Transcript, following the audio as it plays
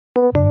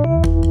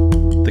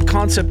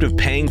concept of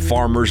paying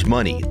farmers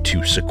money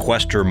to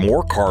sequester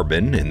more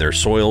carbon in their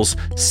soils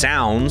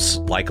sounds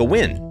like a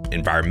win,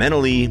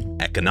 environmentally,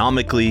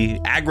 economically,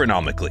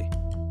 agronomically.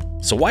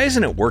 So why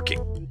isn't it working?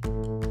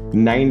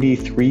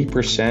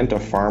 93%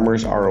 of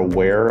farmers are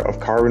aware of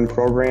carbon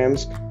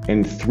programs,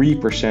 and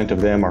 3%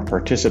 of them are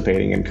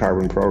participating in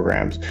carbon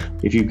programs.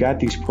 If you've got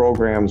these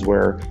programs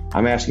where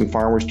I'm asking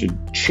farmers to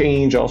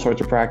change all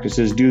sorts of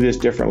practices, do this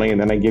differently,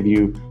 and then I give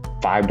you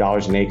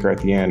 $5 an acre at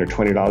the end or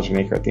 $20 an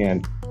acre at the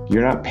end,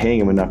 you're not paying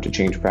them enough to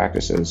change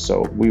practices.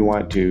 So we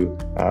want to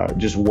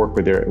just work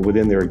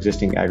within their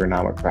existing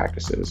agronomic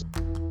practices.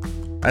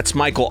 That's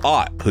Michael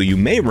Ott, who you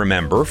may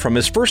remember from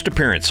his first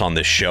appearance on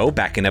this show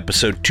back in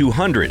episode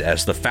 200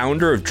 as the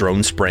founder of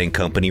drone spraying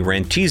company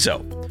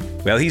Rantizo.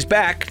 Well, he's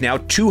back now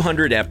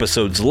 200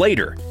 episodes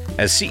later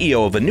as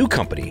CEO of a new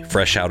company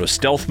fresh out of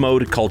stealth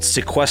mode called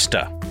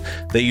Cquesta.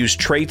 They use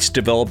traits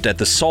developed at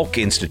the Salk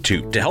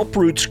Institute to help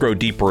roots grow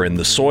deeper in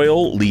the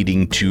soil,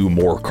 leading to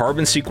more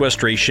carbon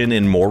sequestration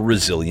and more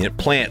resilient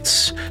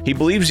plants. He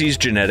believes these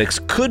genetics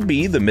could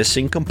be the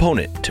missing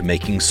component to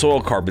making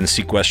soil carbon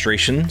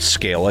sequestration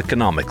scale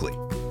economically.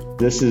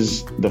 This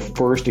is the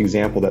first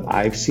example that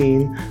I've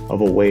seen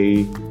of a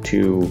way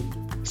to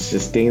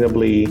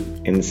sustainably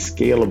and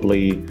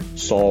scalably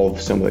solve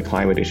some of the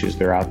climate issues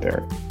that are out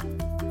there.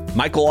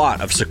 Michael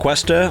Ott of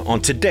Cquesta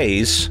on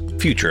today's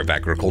Future of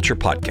Agriculture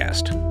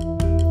podcast.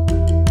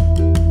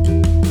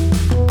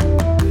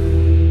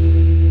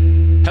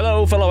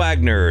 Hello, fellow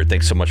Ag Nerd.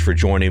 Thanks so much for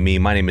joining me.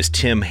 My name is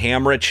Tim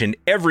Hamrich, and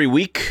every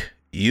week,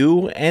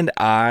 you and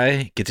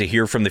I get to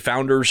hear from the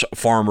founders,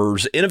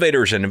 farmers,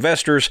 innovators, and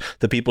investors,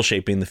 the people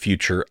shaping the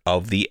future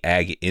of the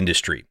ag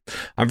industry.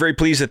 I'm very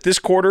pleased that this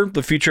quarter,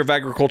 the Future of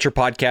Agriculture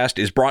podcast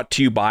is brought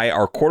to you by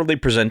our quarterly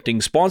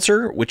presenting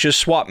sponsor, which is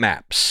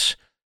SwapMaps.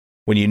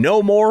 When you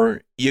know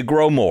more, you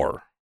grow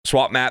more.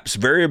 SwapMaps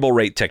variable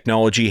rate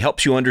technology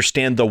helps you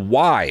understand the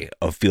why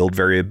of field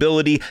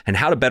variability and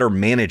how to better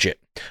manage it.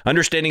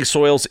 Understanding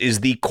soils is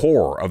the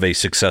core of a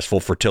successful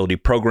fertility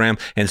program,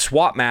 and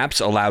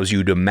SwapMaps allows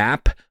you to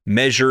map,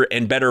 measure,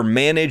 and better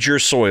manage your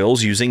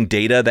soils using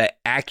data that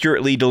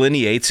accurately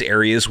delineates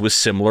areas with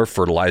similar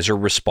fertilizer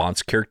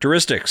response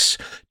characteristics.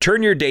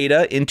 Turn your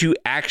data into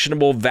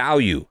actionable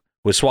value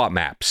with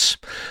SwapMaps.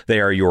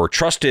 They are your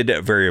trusted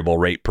variable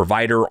rate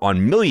provider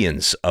on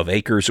millions of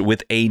acres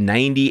with a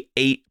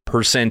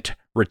 98%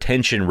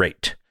 retention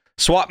rate.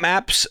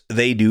 SwapMaps,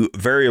 they do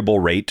variable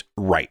rate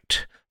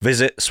right.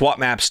 Visit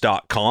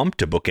swapmaps.com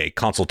to book a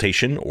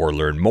consultation or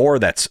learn more.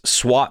 That's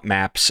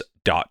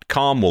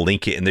swapmaps.com. We'll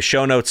link it in the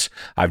show notes.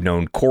 I've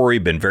known Corey,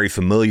 been very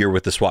familiar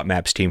with the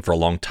SwapMaps team for a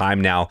long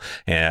time now,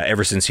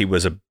 ever since he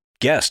was a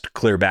guest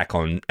clear back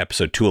on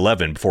episode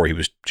 211 before he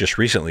was just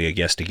recently a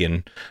guest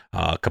again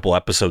a couple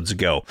episodes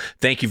ago.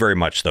 Thank you very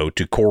much, though,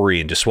 to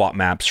Corey and to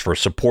SwapMaps for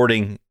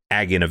supporting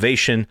ag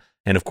innovation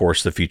and, of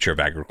course, the Future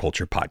of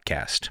Agriculture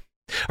podcast.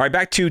 All right,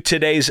 back to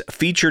today's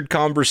featured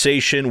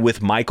conversation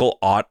with Michael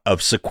Ott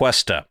of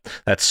Cquesta.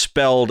 That's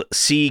spelled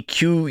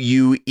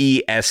Cquesta,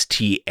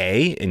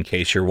 in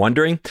case you're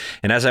wondering.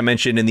 And as I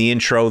mentioned in the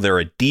intro, they're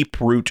a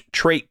deep root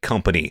trait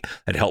company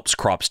that helps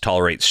crops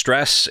tolerate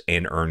stress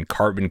and earn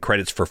carbon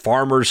credits for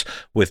farmers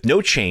with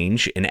no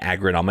change in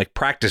agronomic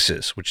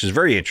practices, which is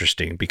very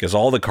interesting because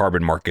all the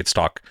carbon market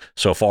talk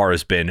so far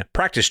has been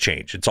practice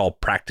change. It's all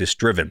practice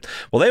driven.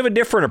 Well, they have a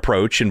different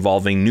approach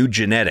involving new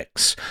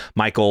genetics.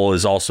 Michael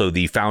is also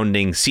the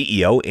founding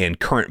CEO and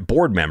current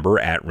board member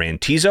at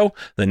Rantizo,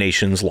 the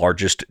nation's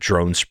largest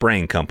drone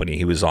spraying company.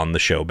 He was on the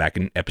show back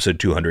in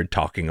episode 200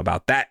 talking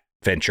about that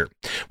venture.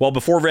 Well,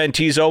 before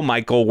Rantizo,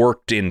 Michael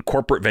worked in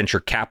corporate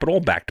venture capital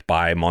backed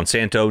by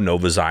Monsanto,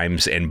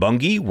 Novozymes, and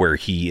Bunge, where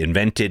he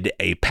invented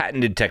a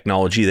patented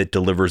technology that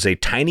delivers a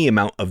tiny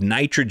amount of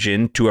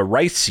nitrogen to a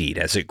rice seed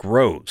as it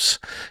grows.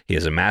 He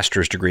has a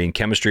master's degree in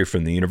chemistry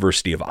from the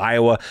University of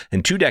Iowa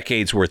and 2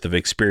 decades worth of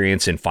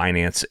experience in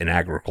finance and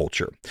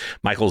agriculture.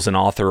 Michael's an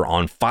author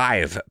on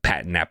 5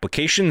 patent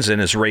applications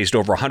and has raised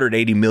over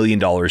 $180 million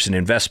in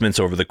investments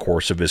over the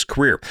course of his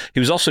career.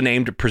 He was also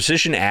named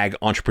Precision Ag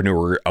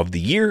Entrepreneur of the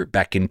Year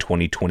back in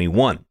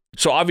 2021.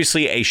 So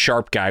obviously a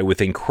sharp guy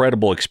with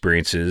incredible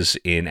experiences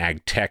in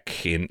ag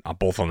tech, in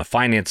both on the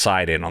finance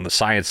side and on the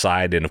science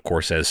side, and of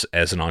course as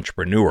an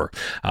entrepreneur.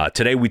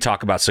 Today we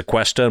talk about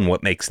Cquesta and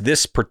what makes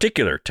this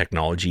particular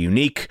technology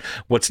unique,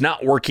 what's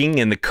not working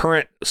in the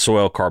current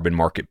soil carbon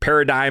market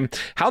paradigm,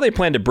 how they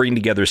plan to bring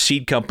together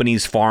seed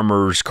companies,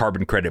 farmers,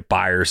 carbon credit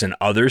buyers, and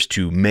others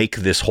to make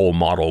this whole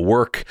model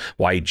work,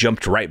 why he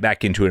jumped right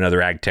back into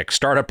another ag tech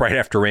startup right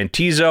after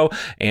Rantizo,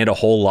 and a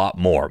whole lot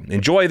more.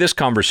 Enjoy this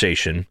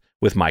conversation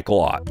with Michael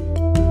Ott.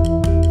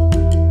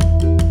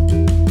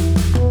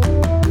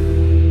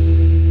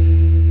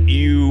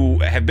 You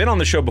have been on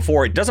the show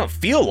before. It doesn't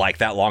feel like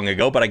that long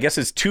ago, but I guess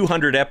it's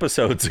 200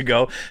 episodes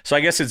ago. So I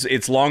guess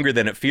it's longer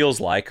than it feels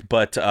like.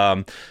 But,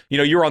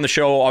 you're on the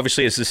show,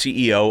 obviously, as the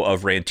CEO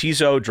of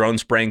Rantizo, drone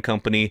spraying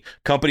company.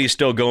 Company's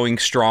still going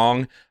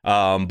strong,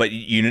 but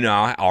you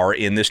now are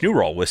in this new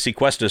role with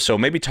Cquesta. So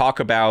maybe talk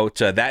about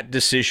that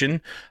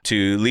decision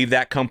to leave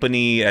that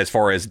company as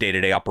far as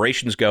day-to-day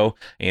operations go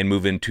and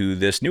move into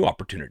this new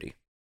opportunity.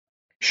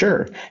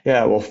 Sure.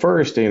 Yeah. Well,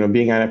 first,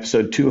 being on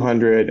episode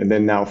 200 and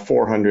then now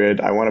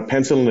 400, I want to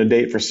pencil in a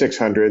date for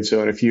 600.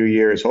 So in a few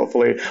years,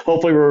 hopefully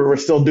we're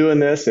still doing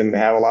this and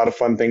have a lot of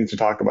fun things to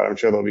talk about. I'm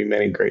sure there'll be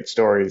many great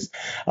stories.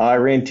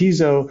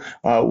 Rantizo,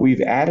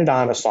 we've added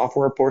on a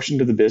software portion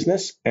to the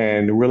business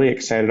and really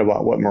excited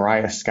about what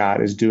Mariah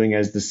Scott is doing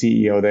as the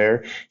CEO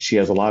there. She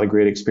has a lot of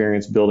great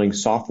experience building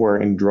software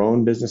and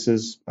drone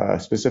businesses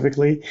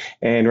specifically.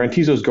 And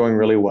Rantizo is going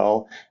really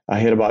well. I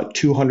hit about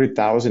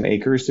 200,000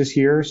 acres this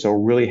year, so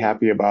really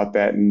happy about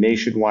that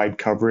nationwide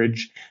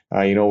coverage.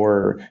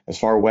 We're as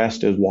far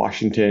west as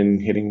Washington,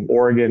 hitting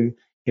Oregon,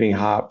 hitting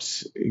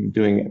hops,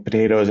 doing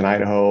potatoes in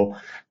Idaho,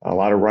 a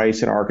lot of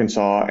rice in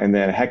Arkansas, and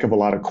then a heck of a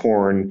lot of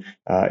corn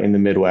in the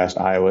Midwest,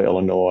 Iowa,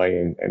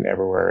 Illinois, and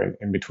everywhere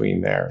in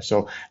between there.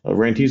 So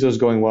Rantizo is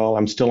going well.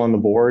 I'm still on the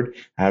board.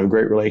 I have a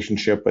great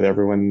relationship with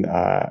everyone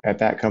at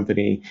that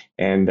company,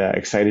 and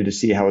excited to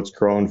see how it's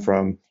grown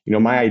from,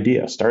 my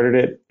idea. Started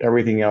it,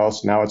 everything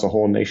else. Now it's a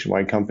whole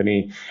nationwide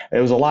company. It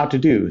was a lot to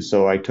do.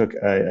 So I took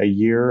a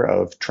year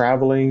of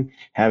traveling,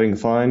 having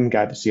fun,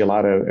 got to see a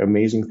lot of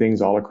amazing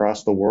things all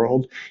across the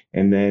world,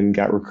 and then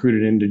got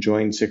recruited in to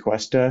join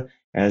Cquesta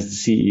as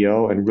the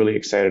CEO, and really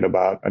excited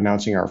about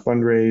announcing our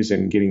fundraise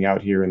and getting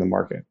out here in the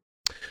market.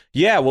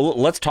 Yeah, well,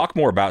 let's talk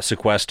more about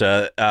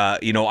Cquesta.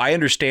 I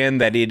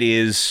understand that it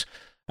is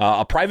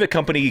a private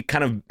company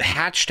kind of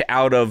hatched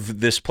out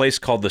of this place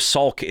called the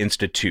Salk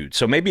Institute.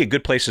 So maybe a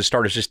good place to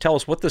start is just tell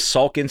us what the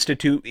Salk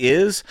Institute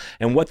is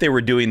and what they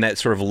were doing that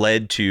sort of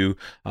led to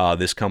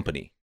this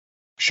company.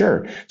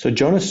 Sure. So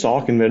Jonas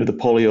Salk invented the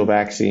polio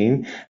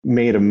vaccine,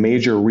 made a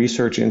major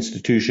research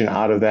institution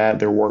out of that.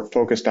 Their work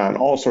focused on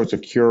all sorts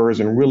of cures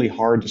and really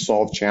hard to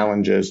solve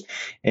challenges.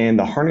 And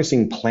the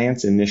Harnessing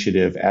Plants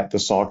initiative at the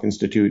Salk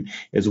Institute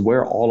is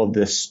where all of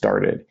this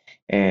started.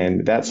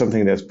 And that's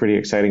something that's pretty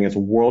exciting. It's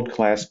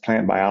world-class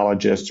plant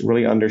biologists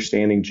really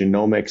understanding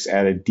genomics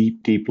at a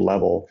deep, deep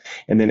level,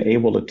 and then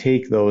able to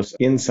take those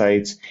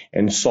insights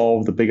and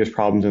solve the biggest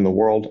problems in the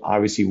world.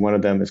 Obviously, one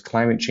of them is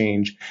climate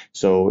change.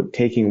 So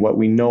taking what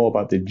we know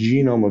about the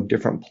genome of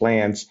different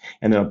plants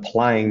and then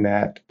applying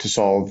that to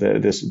solve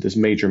this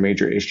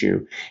major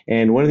issue.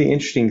 And one of the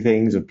interesting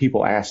things of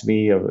people ask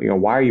me,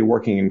 why are you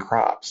working in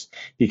crops?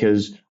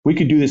 Because we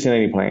could do this in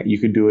any plant. You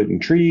could do it in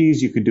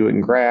trees, you could do it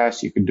in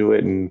grass, you could do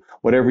it in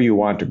whatever you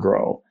want to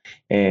grow.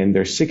 And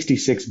there's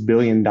 $66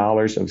 billion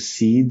of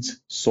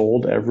seeds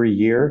sold every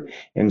year.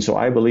 And so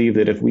I believe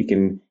that if we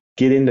can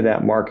get into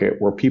that market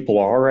where people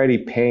are already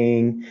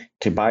paying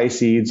to buy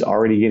seeds,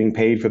 already getting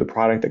paid for the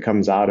product that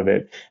comes out of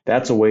it,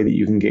 that's a way that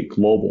you can get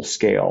global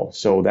scale.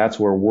 So that's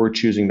where we're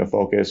choosing to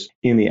focus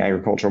in the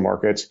agricultural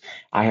markets.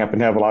 I happen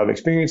to have a lot of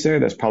experience there.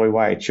 That's probably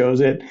why I chose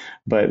it.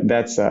 But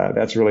that's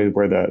really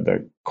where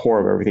the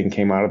core of everything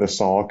came out of the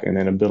Salk, and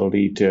then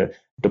ability to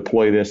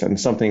deploy this and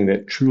something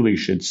that truly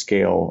should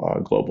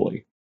scale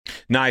globally.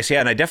 Nice.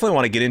 Yeah. And I definitely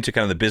want to get into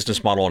kind of the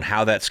business model and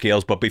how that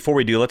scales. But before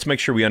we do, let's make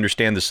sure we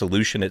understand the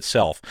solution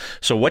itself.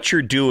 So what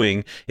you're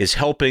doing is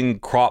helping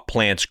crop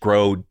plants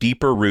grow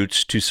deeper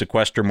roots to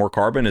sequester more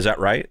carbon. Is that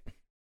right?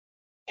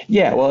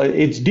 Yeah, well,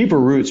 it's deeper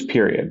roots,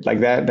 period. Like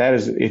that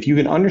is, if you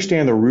can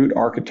understand the root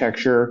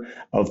architecture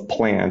of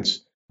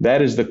plants,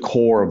 that is the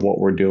core of what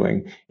we're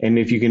doing. And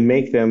if you can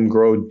make them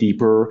grow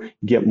deeper,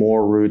 get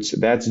more roots,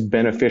 that's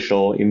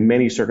beneficial in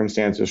many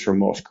circumstances for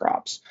most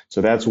crops.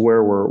 So that's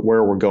where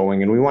we're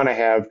going. And we want to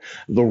have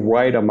the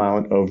right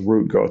amount of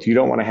root growth. You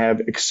don't want to have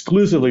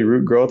exclusively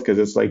root growth because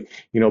it's like,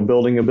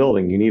 building a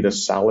building. You need a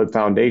solid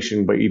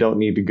foundation, but you don't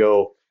need to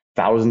go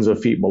thousands of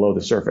feet below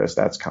the surface.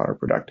 That's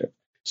counterproductive.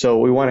 So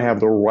we want to have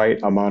the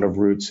right amount of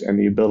roots and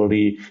the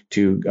ability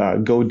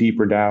to go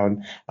deeper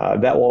down.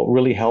 That will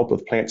really help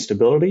with plant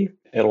stability.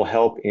 It'll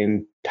help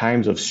in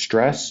times of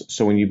stress.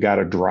 So when you've got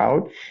a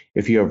drought,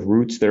 if you have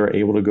roots that are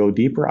able to go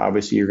deeper,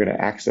 obviously you're going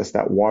to access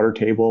that water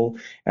table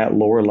at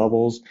lower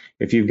levels.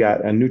 If you've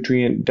got a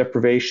nutrient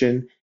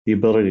deprivation, the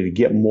ability to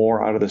get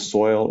more out of the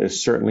soil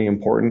is certainly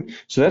important.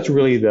 So that's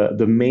really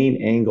the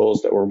main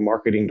angles that we're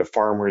marketing to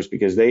farmers,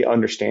 because they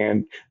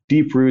understand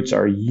deep roots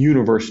are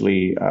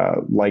universally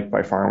liked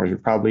by farmers.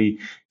 Probably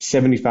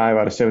 75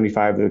 out of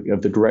 75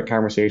 of the direct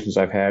conversations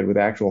I've had with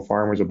actual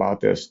farmers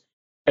about this,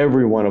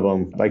 every one of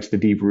them likes the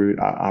deep root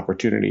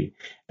opportunity.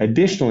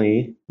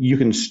 Additionally, you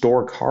can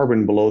store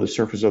carbon below the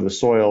surface of the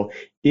soil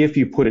if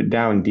you put it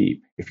down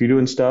deep. If you're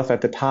doing stuff at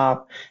the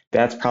top,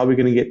 that's probably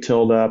going to get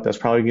tilled up. That's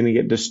probably going to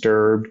get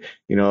disturbed.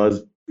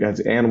 As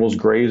animals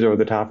graze over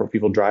the top or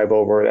people drive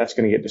over, that's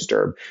going to get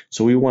disturbed.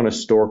 So we want to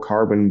store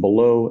carbon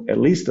below at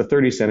least the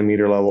 30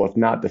 centimeter level, if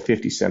not the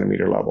 50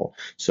 centimeter level.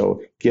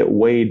 So get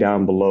way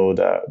down below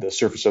the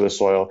surface of the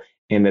soil.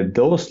 And at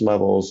those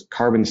levels,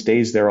 carbon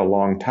stays there a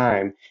long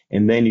time.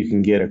 And then you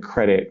can get a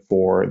credit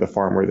for the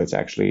farmer that's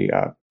actually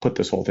put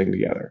this whole thing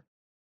together.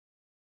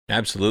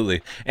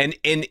 Absolutely. And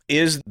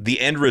is the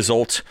end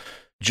result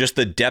just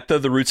the depth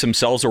of the roots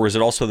themselves, or is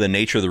it also the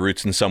nature of the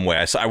roots in some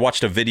way? I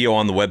watched a video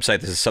on the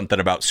website that says something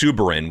about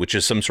suberin, which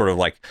is some sort of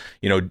like,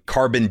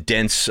 carbon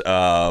dense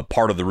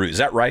part of the root. Is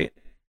that right?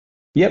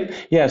 Yep.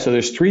 Yeah. So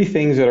there's three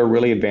things that are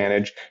really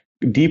advantage: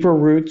 deeper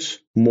roots,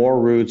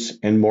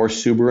 and more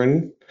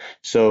suberin.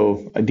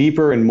 So a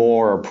deeper and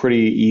more are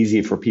pretty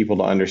easy for people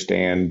to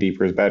understand.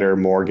 Deeper is better,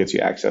 more gets you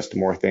access to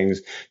more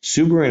things.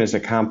 Suberin is a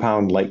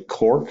compound like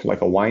cork,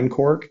 like a wine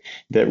cork,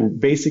 that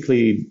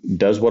basically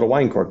does what a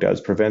wine cork does,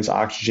 prevents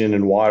oxygen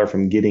and water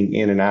from getting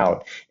in and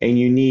out. And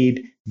you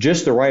need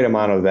just the right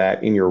amount of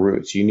that in your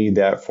roots. You need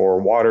that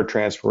for water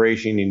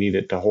transpiration. You need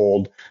it to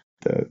hold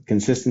the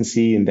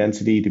consistency and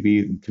density to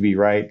be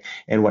right.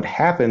 And what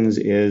happens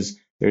is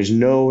there's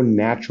no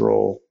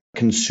natural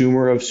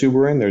consumer of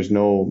suberin. There's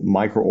no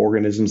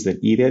microorganisms that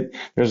eat it.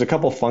 There's a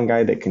couple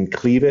fungi that can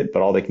cleave it,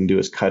 but all they can do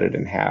is cut it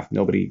in half.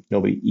 Nobody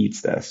eats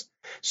this.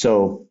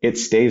 So it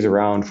stays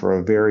around for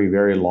a very,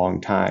 very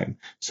long time.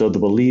 So the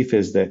belief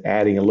is that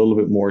adding a little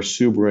bit more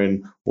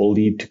suberin will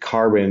lead to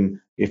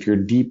carbon, if you're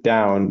deep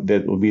down,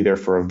 that will be there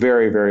for a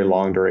very, very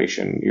long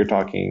duration. You're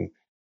talking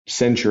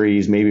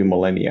centuries, maybe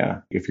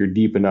millennia, if you're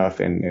deep enough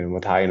and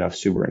with high enough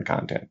suberin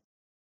content.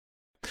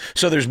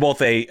 So there's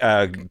both a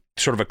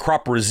sort of a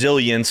crop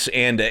resilience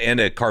and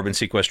a carbon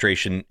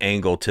sequestration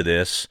angle to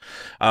this.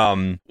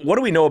 What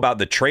do we know about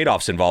the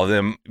trade-offs involved?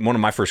 And one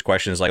of my first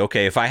questions is like,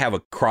 okay, if I have a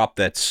crop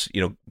that's,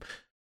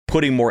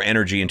 putting more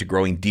energy into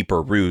growing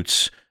deeper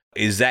roots,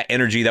 is that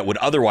energy that would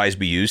otherwise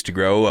be used to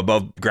grow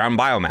above ground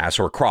biomass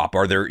or crop?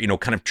 Are there,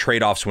 kind of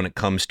trade-offs when it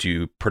comes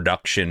to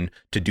production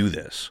to do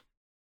this?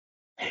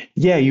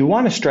 Yeah, you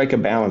want to strike a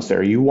balance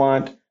there. You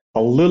want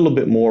a little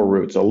bit more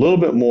roots. A little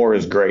bit more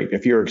is great.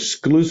 If you're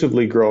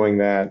exclusively growing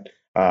that,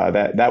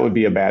 that would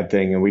be a bad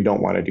thing, and we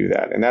don't want to do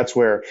that. And that's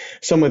where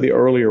some of the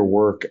earlier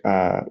work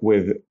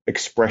with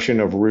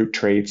expression of root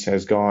traits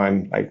has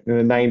gone. Like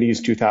in the 90s,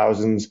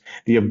 2000s,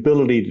 the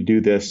ability to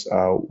do this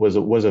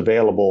was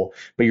available,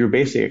 but you're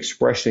basically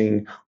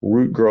expressing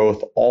root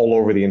growth all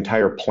over the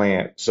entire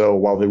plant. So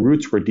while the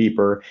roots were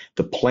deeper,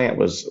 the plant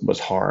was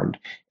harmed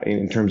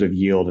in terms of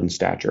yield and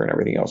stature and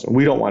everything else. And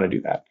we don't want to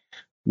do that.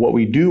 What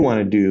we do want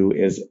to do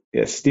is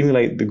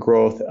stimulate the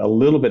growth a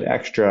little bit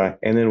extra,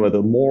 and then with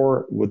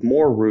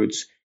more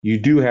roots, you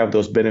do have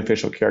those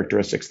beneficial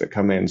characteristics that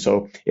come in.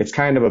 So it's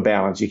kind of a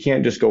balance. You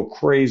can't just go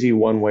crazy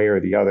one way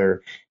or the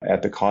other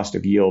at the cost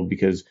of yield,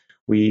 because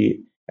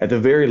we, at the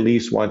very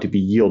least, want to be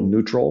yield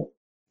neutral.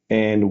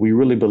 And we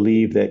really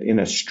believe that in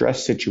a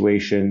stress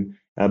situation,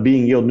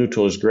 being yield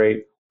neutral is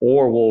great,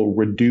 or will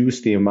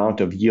reduce the amount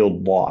of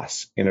yield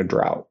loss in a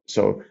drought.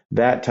 So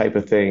that type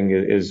of thing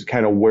is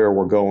kind of where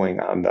we're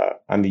going on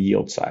the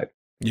yield side.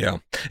 Yeah.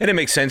 And it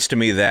makes sense to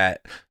me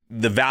that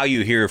the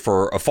value here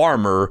for a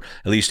farmer,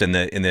 at least in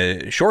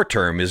the short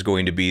term, is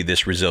going to be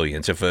this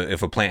resilience. If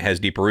a plant has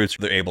deeper roots,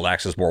 they're able to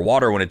access more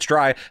water when it's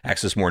dry,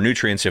 access more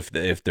nutrients if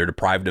they're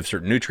deprived of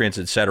certain nutrients,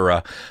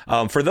 etc.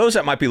 For those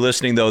that might be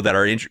listening, though, that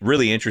are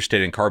really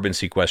interested in carbon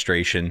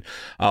sequestration,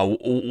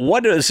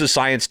 what does the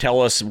science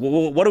tell us?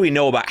 What do we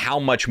know about how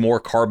much more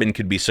carbon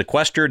could be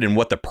sequestered and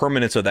what the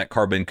permanence of that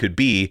carbon could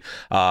be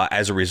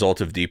as a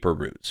result of deeper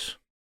roots?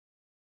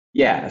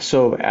 Yeah,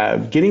 so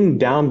getting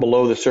down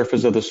below the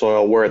surface of the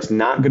soil where it's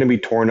not going to be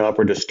torn up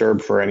or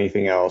disturbed for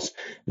anything else,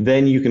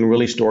 then you can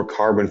really store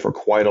carbon for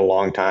quite a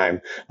long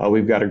time.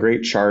 We've got a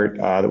great chart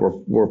that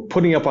we're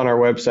putting up on our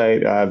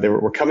website.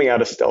 We're coming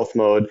out of stealth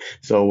mode,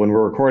 so when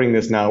we're recording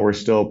this now, we're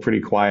still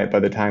pretty quiet.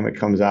 By the time it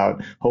comes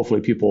out,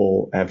 hopefully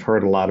people have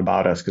heard a lot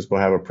about us, because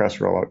we'll have a press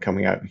rollout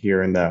coming out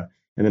here in the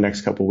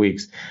next couple of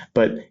weeks.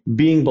 But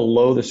being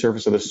below the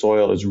surface of the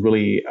soil is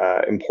really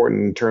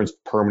important in terms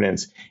of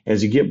permanence.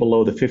 As you get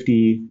below the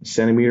 50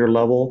 centimeter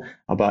level,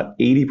 about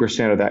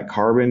 80% of that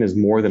carbon is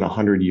more than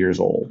 100 years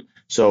old.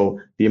 So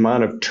the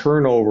amount of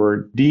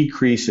turnover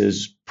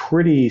decreases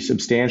pretty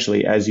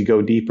substantially as you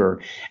go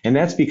deeper. And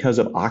that's because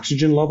of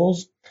oxygen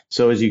levels.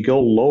 So as you go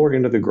lower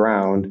into the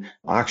ground,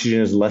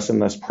 oxygen is less and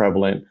less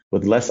prevalent.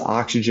 With less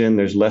oxygen,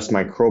 there's less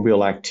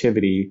microbial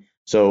activity.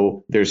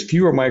 So there's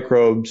fewer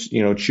microbes,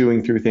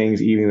 chewing through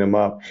things, eating them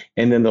up.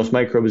 And then those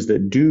microbes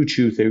that do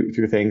chew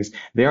through things,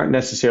 they aren't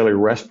necessarily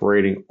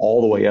respirating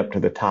all the way up to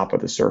the top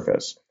of the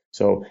surface.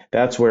 So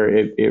that's where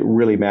it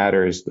really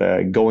matters.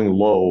 Going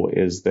low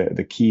is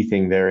the key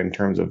thing there in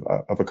terms of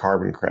a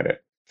carbon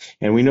credit.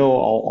 And we know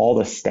all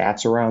the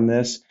stats around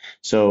this.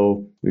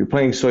 So we were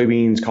planting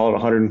soybeans, call it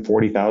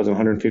 140,000,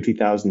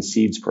 150,000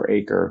 seeds per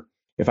acre.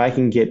 If I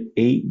can get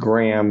 8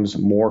 grams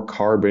more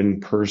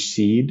carbon per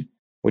seed,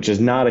 which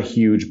is not a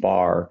huge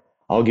bar,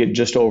 I'll get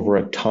just over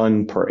a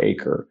ton per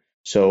acre.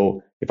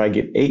 So if I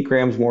get 8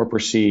 grams more per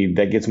seed,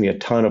 that gets me a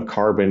ton of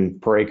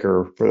carbon per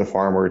acre for the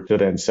farmer to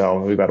then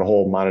sell. We've got a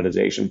whole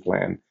monetization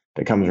plan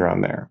that comes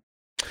around there.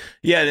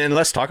 Yeah, and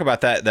let's talk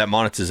about that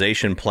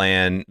monetization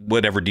plan,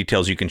 whatever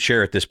details you can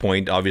share at this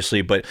point,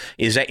 obviously, but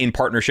is that in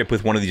partnership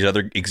with one of these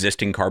other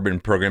existing carbon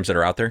programs that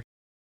are out there?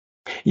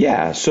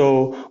 Yeah,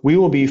 so we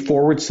will be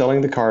forward selling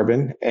the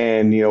carbon,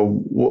 and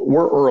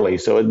we're early,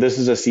 so this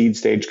is a seed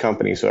stage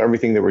company. So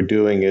everything that we're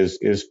doing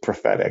is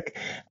prophetic,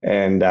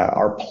 and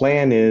our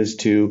plan is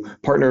to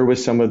partner with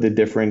some of the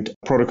different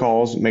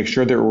protocols, make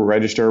sure that we're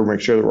registered,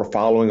 make sure that we're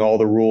following all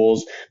the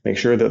rules, make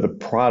sure that the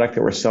product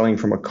that we're selling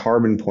from a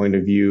carbon point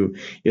of view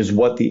is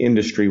what the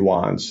industry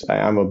wants.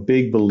 I'm a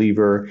big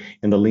believer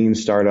in the lean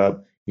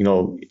startup.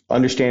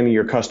 Understanding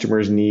your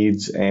customer's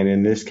needs, and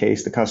in this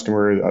case, the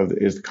customer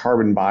is the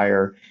carbon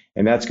buyer,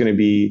 and that's going to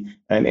be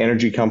an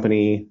energy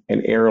company,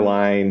 an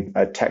airline,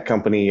 a tech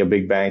company, a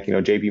big bank.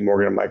 JP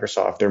Morgan and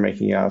Microsoft, they're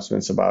making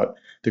announcements about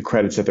the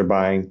credits that they're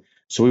buying.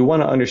 So we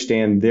want to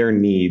understand their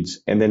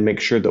needs and then make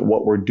sure that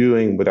what we're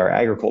doing with our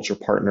agriculture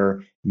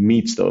partner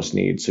meets those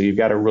needs. So you've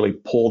got to really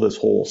pull this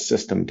whole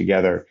system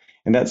together,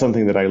 and that's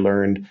something that I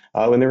learned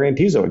in the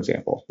Rantizo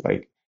example.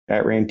 Like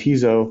at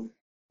Rantizo,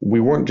 we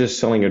weren't just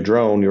selling a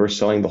drone, we were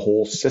selling the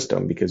whole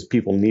system because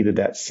people needed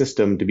that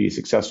system to be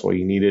successful.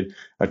 You needed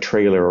a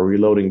trailer, a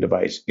reloading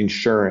device,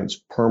 insurance,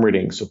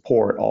 permitting,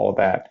 support, all of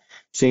that.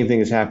 Same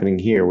thing is happening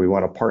here. We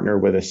want to partner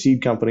with a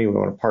seed company. We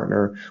want to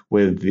partner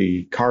with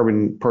the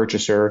carbon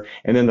purchaser.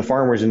 And then the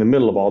farmers in the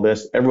middle of all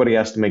this, everybody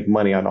has to make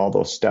money on all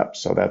those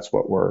steps. So that's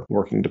what we're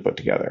working to put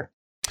together.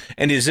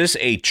 And is this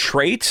a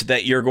trait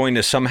that you're going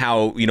to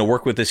somehow,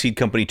 work with the seed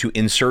company to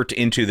insert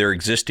into their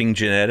existing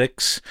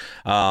genetics?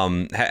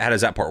 How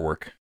does that part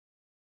work?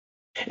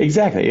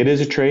 Exactly. It is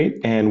a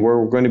trait, and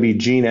we're going to be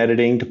gene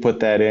editing to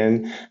put that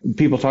in.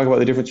 People talk about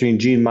the difference between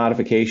gene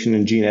modification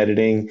and gene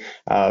editing.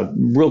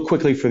 Real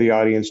quickly for the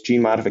audience,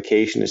 gene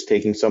modification is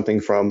taking something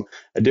from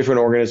a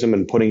different organism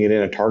and putting it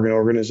in a target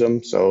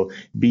organism. So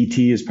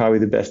BT is probably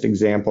the best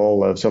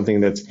example of something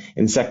that's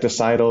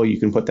insecticidal. You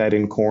can put that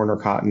in corn or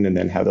cotton and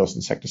then have those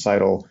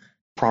insecticidal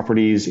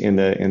properties in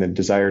the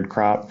desired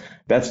crop.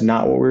 That's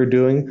not what we're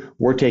doing.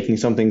 We're taking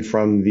something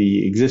from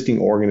the existing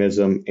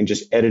organism and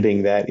just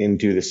editing that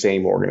into the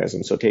same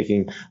organism. So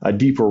taking a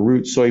deeper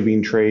root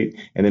soybean trait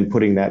and then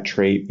putting that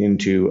trait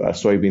into a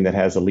soybean that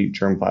has elite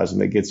germplasm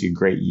that gets you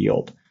great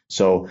yield.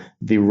 So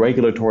the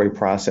regulatory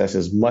process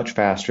is much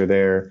faster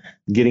there.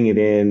 Getting it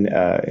in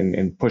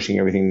and pushing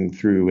everything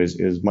through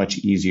is much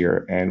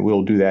easier. And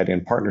we'll do that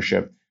in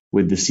partnership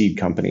with the seed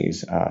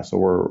companies. So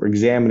we're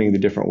examining the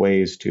different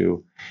ways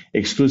to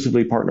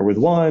exclusively partner with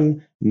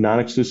one,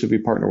 non-exclusively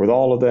partner with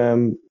all of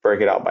them, break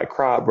it out by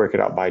crop, break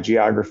it out by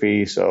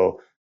geography. So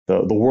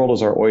the world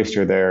is our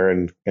oyster there,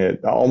 and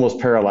almost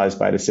paralyzed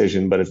by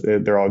decision, but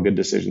they're all good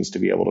decisions to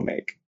be able to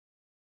make.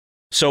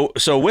 So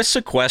with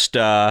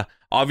Cquesta,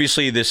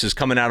 obviously this is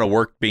coming out of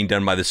work being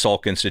done by the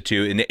Salk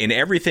Institute, and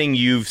everything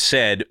you've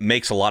said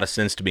makes a lot of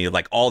sense to me,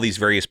 like all these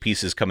various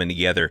pieces coming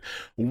together.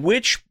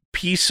 Which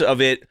piece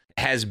of it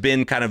has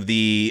been kind of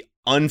the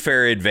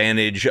unfair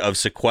advantage of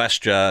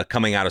Sequestration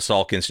coming out of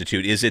Salk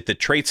Institute? Is it the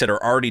traits that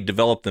are already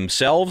developed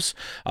themselves?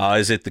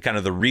 Is it the kind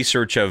of the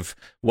research of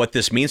what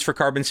this means for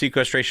carbon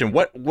sequestration?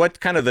 What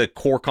kind of the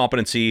core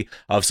competency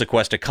of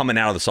Sequestration coming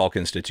out of the Salk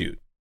Institute?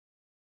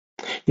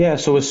 Yeah,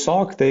 so with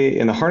Salk,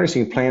 in the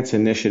Harnessing Plants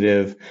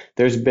initiative,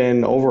 there's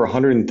been over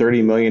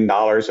 $130 million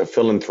of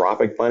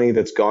philanthropic money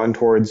that's gone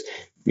towards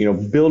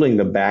building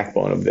the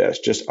backbone of this,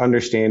 just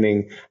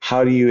understanding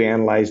how do you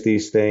analyze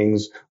these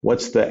things,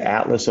 what's the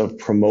atlas of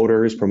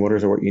promoters.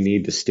 Promoters are what you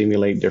need to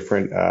stimulate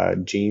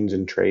different genes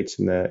and traits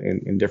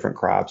in different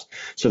crops.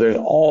 So there's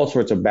all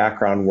sorts of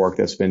background work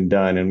that's been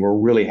done, and we're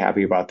really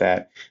happy about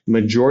that.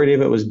 Majority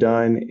of it was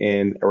done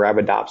in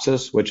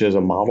Arabidopsis, which is a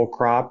model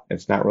crop.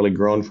 It's not really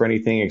grown for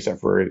anything except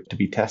for it to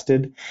be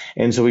tested.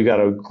 And so we've got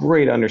a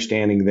great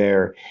understanding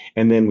there.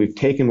 And then we've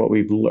taken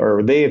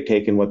they have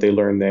taken what they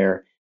learned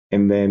there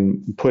and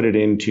then put it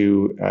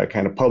into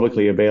kind of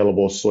publicly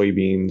available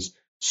soybeans,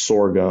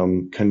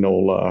 sorghum,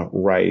 canola,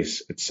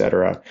 rice,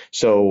 etc.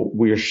 So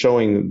we are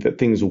showing that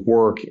things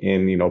work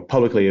in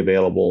publicly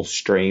available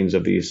strains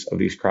of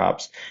these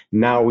crops.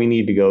 Now we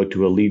need to go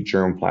to elite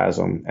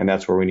germplasm, and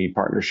that's where we need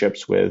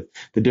partnerships with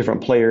the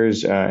different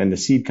players and the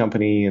seed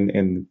company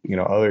and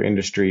other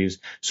industries,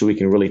 so we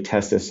can really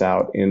test this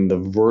out in the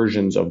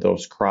versions of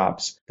those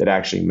crops that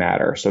actually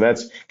matter. So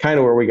that's kind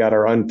of where we got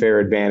our unfair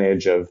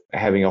advantage of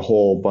having a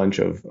whole bunch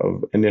of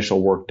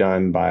initial work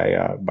done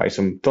by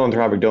some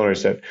philanthropic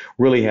donors that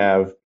really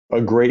have a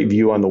great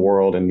view on the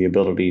world and the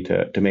ability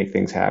to make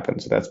things happen.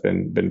 So that's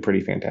been pretty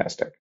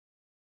fantastic.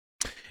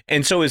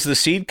 And so is the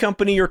seed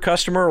company your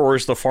customer, or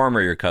is the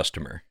farmer your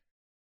customer?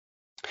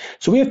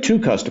 So we have two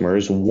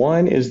customers.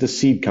 One is the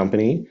seed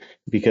company,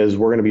 because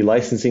we're going to be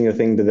licensing the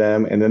thing to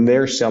them, and then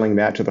they're selling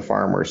that to the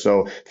farmer.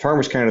 So the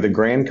farmer's kind of the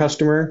grand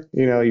customer,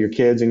 your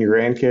kids and your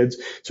grandkids.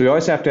 So we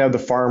always have to have the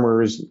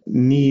farmer's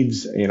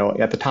needs,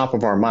 at the top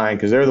of our mind,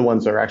 because they're the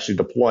ones that are actually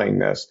deploying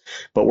this.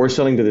 But we're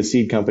selling to the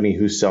seed company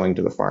who's selling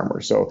to the farmer.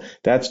 So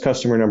that's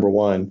customer number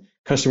one.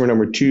 Customer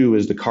number two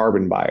is the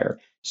carbon buyer.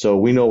 So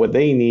we know what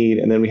they need,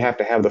 and then we have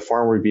to have the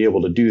farmer be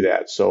able to do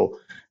that. So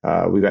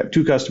we've got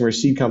two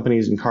customers, seed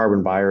companies and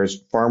carbon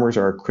buyers. Farmers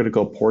are a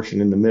critical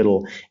portion in the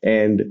middle.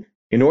 And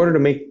in order to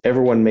make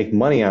everyone make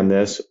money on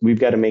this, we've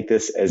got to make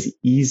this as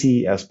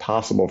easy as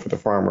possible for the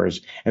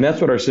farmers. And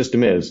that's what our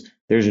system is.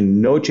 There's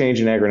no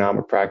change in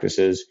agronomic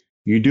practices.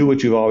 You do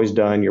what you've always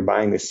done. You're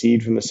buying the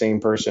seed from the same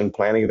person,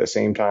 planting at the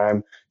same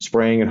time,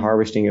 spraying and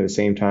harvesting at the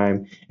same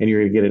time, and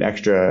you're going to get an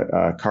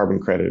extra carbon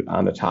credit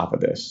on the top of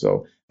this.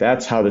 So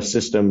that's how the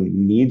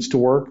system needs to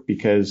work,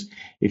 because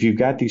if you've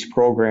got these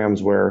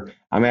programs where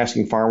I'm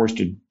asking farmers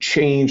to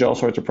change all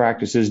sorts of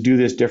practices, do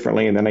this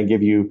differently, and then I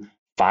give you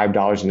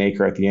 $5 an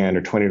acre at the end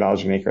or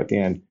 $20 an acre at the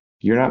end,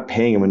 you're not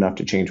paying them enough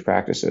to change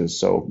practices.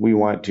 So we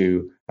want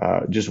to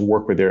just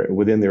work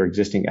within their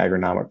existing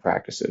agronomic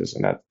practices,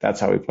 and that's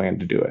how we plan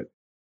to do it.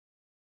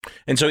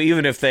 And so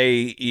even if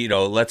they,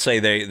 let's say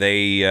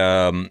they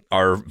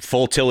are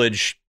full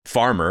tillage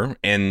farmer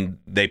and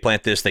they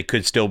plant this, they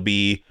could still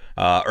be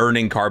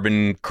earning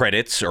carbon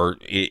credits or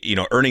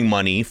earning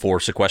money for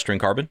sequestering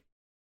carbon.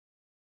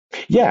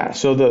 Yeah,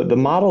 so the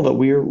model that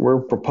we're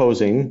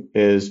proposing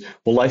is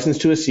we'll license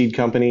to a seed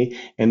company,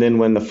 and then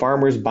when the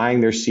farmer's buying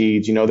their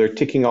seeds, they're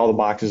ticking all the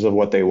boxes of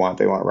what they want.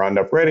 They want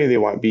Roundup Ready, they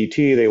want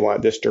BT, they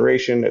want this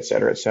duration, et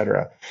cetera, et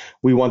cetera.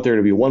 We want there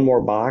to be one more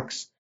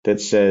box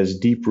that says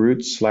deep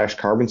roots /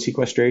 carbon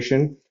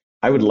sequestration.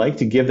 I would like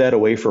to give that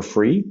away for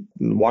free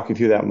and walk you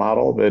through that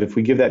model. But if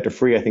we give that to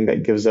free, I think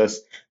that gives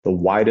us the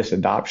widest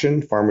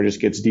adoption. Farmer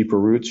just gets deeper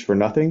roots for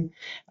nothing.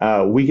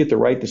 We get the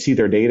right to see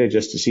their data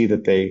just to see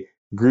that they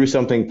grew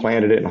something,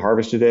 planted it, and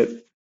harvested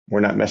it. We're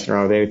not messing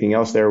around with anything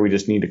else there. We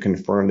just need to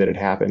confirm that it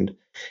happened.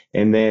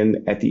 And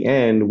then at the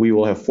end, we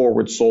will have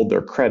forward sold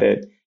their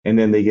credit, and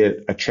then they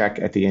get a check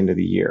at the end of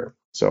the year.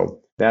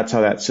 So that's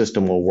how that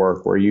system will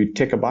work, where you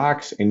tick a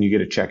box and you get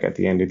a check at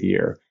the end of the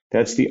year.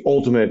 That's the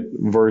ultimate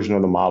version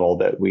of the model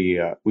that we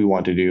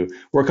want to do.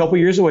 We're a couple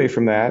years away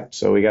from that,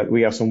 so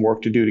we have some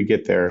work to do to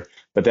get there.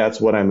 But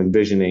that's what I'm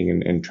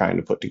envisioning and trying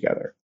to put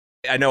together.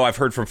 I know I've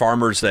heard from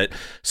farmers that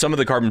some of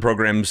the carbon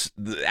programs,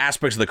 the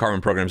aspects of the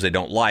carbon programs they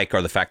don't like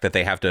are the fact that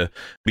they have to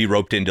be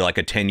roped into like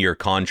a 10-year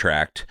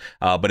contract.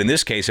 But in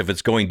this case, if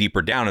it's going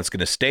deeper down, it's going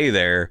to stay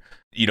there.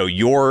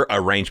 Your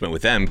arrangement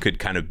with them could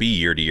kind of be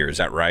year to year. Is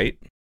that right?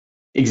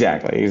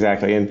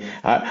 Exactly. And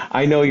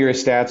I know you're a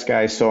stats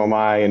guy, so am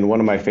I. And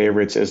one of my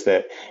favorites is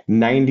that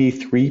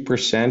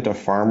 93% of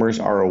farmers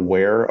are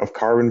aware of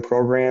carbon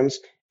programs,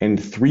 and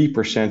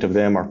 3% of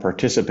them are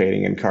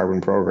participating in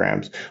carbon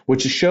programs,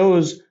 which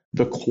shows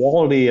the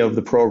quality of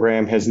the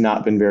program has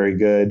not been very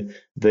good.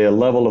 The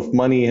level of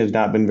money has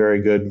not been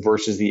very good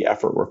versus the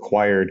effort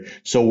required.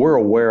 So we're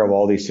aware of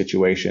all these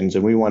situations,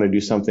 and we want to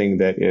do something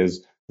that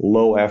is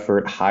low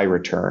effort, high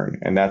return.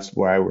 And that's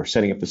why we're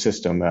setting up the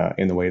system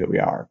in the way that we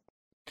are.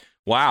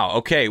 Wow.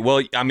 Okay.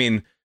 Well, I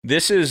mean,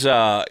 this is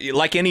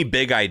like any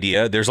big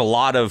idea. There's a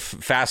lot of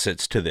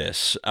facets to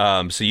this.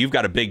 So you've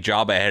got a big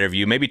job ahead of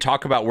you. Maybe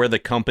talk about where the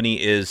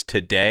company is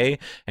today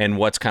and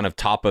what's kind of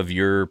top of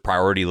your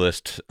priority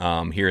list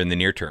here in the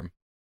near term.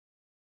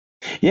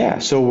 Yeah,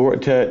 so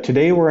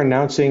today we're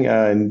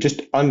announcing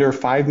just under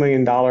 $5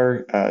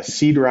 million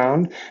seed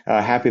round.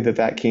 Happy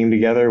that came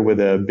together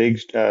with a big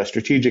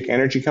strategic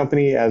energy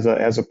company as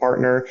a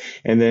partner,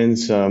 and then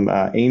some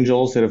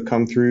angels that have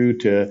come through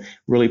to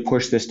really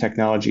push this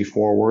technology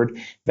forward.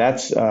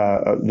 That's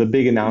the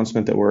big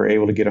announcement, that we're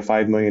able to get a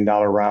 $5 million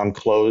round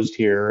closed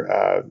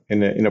here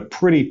in a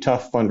pretty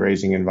tough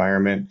fundraising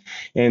environment.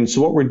 And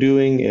so what we're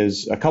doing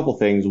is a couple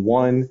things.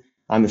 One,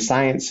 on the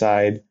science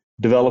side,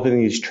 developing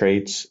these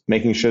traits,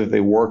 making sure that they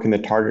work in the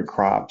target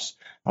crops.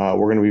 We're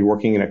going to be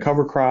working in a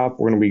cover crop.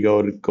 We're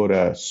going to go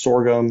to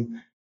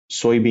sorghum,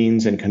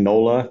 soybeans, and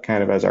canola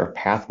kind of as our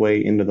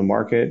pathway into the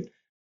market.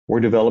 We're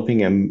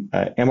developing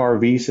a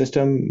MRV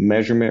system,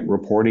 measurement,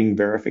 reporting,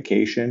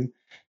 verification.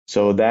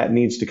 So that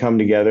needs to come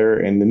together.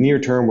 In the near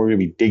term, we're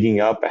going to be digging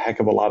up a heck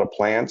of a lot of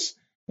plants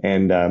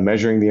and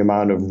measuring the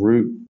amount of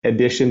root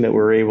addition that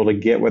we're able to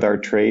get with our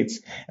traits.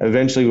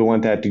 Eventually, we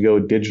want that to go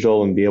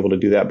digital and be able to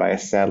do that by a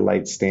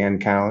satellite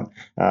stand count.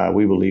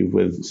 We believe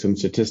with some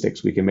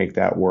statistics, we can make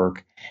that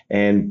work.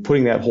 And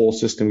putting that whole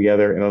system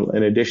together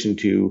in addition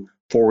to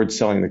forward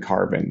selling the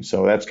carbon.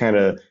 So that's kind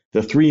of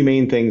the three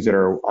main things that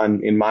are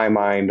in my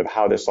mind of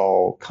how this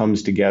all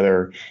comes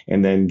together,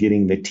 and then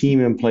getting the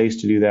team in place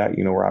to do that.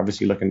 We're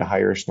obviously looking to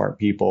hire smart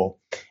people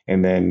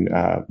and then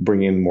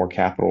bring in more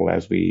capital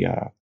as we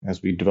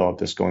develop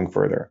this going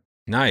further.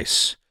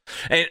 Nice.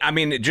 And I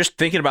mean, just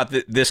thinking about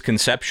this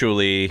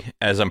conceptually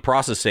as I'm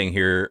processing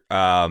here,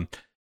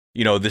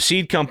 the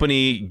seed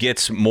company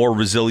gets more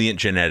resilient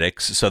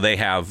genetics. So they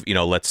have,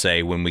 let's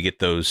say when we get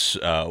those,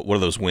 what are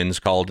those winds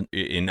called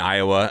in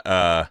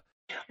Iowa?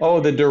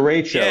 The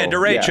derecho. Yeah,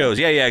 derechos.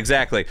 Yeah,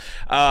 exactly.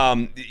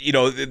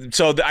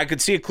 So I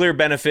could see a clear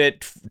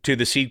benefit to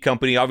the seed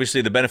company,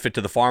 obviously the benefit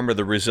to the farmer,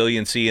 the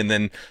resiliency, and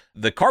then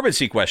the carbon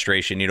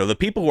sequestration, the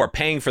people who are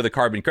paying for the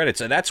carbon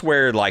credits. And that's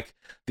where like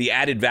the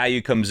added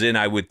value comes in,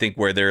 I would think,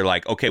 where they're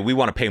like, okay, we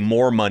want to pay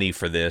more money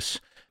for this.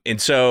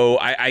 And so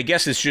I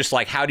guess it's just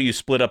like, how do you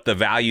split up the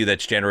value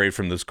that's generated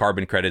from those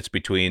carbon credits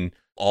between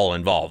all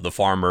involved, the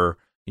farmer,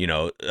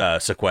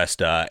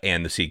 Cquesta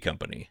and the seed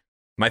company.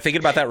 Am I thinking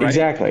about that right?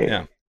 Exactly.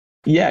 Yeah.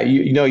 Yeah,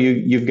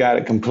 you've got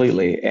it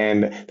completely.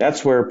 And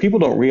that's where people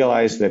don't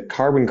realize that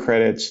carbon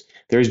credits,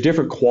 there's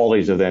different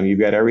qualities of them. You've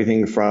got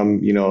everything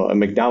from, a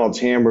McDonald's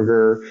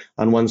hamburger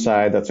on one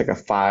side, that's like a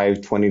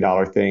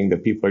 $20 thing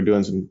that people are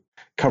doing some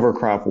cover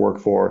crop work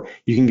for.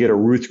 You can get a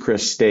Ruth's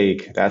Chris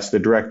steak, that's the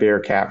direct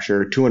air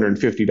capture,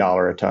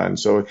 $250 a ton.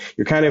 So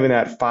you're kind of in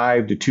that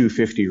 $5 to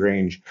 $250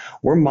 range.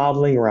 We're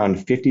modeling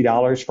around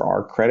 $50 for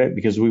our credit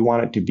because we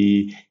want it to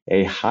be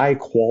a high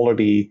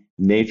quality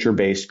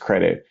nature-based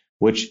credit,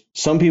 which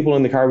some people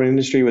in the carbon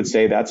industry would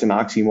say that's an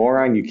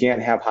oxymoron. You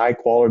can't have high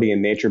quality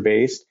and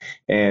nature-based.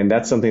 And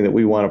that's something that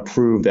we want to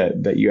prove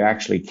that you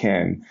actually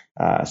can.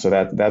 So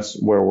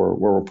that's where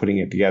we're putting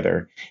it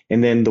together.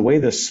 And then the way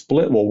the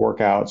split will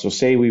work out, so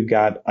say we've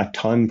got a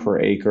ton per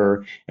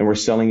acre and we're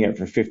selling it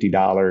for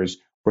 $50.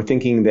 We're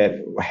thinking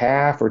that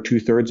half or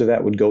 2/3 of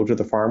that would go to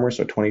the farmer.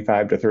 So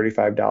 $25 to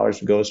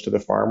 $35 goes to the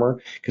farmer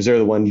because they're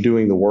the one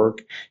doing the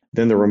work.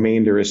 Then the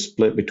remainder is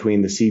split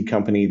between the seed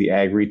company, the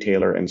ag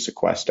retailer, and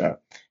Sequesta.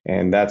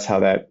 And that's how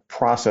that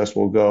process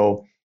will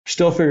go.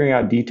 Still figuring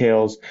out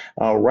details.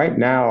 Right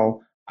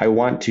now, I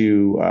want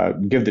to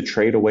give the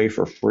trade away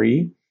for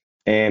free.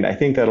 And I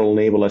think that'll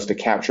enable us to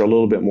capture a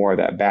little bit more of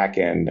that back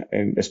end,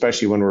 and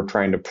especially when we're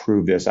trying to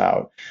prove this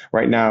out.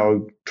 Right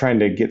now, trying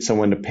to get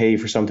someone to pay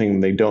for something when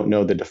they don't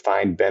know the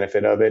defined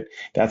benefit of it,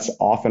 that's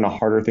often a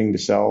harder thing to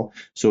sell.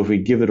 So if we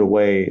give it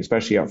away,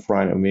 especially up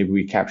front, and maybe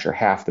we capture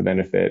half the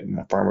benefit and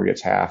the farmer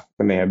gets half,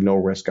 and they have no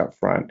risk up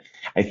front,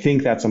 I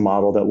think that's a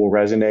model that will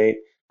resonate.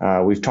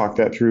 We've talked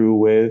that through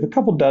with a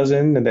couple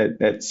dozen, and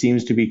that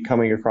seems to be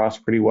coming across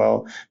pretty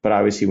well. But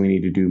obviously, we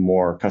need to do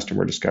more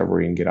customer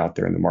discovery and get out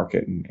there in the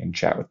market and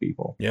chat with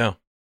people. Yeah.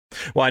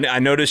 Well, I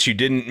noticed you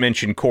didn't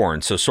mention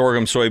corn. So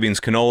sorghum,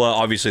 soybeans, canola,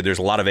 obviously there's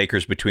a lot of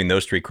acres between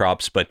those three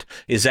crops. But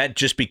is that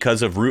just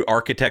because of root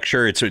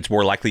architecture? It's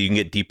more likely you can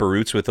get deeper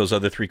roots with those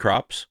other three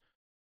crops?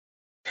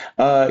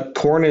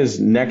 Corn is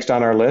next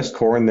on our list.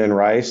 Corn, then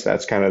rice.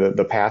 That's kind of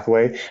the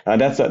pathway.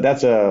 That's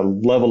a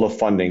level of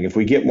funding. If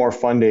we get more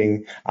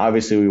funding,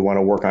 obviously we want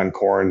to work on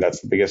corn.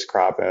 That's the biggest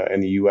crop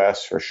in the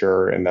U.S. for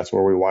sure, and that's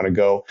where we want to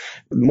go.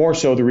 More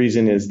so, the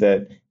reason is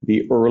that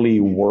the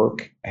early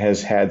work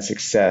has had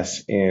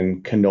success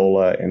in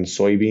canola and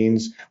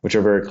soybeans, which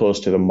are very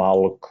close to the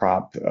model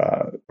crop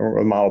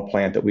or model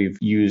plant that we've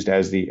used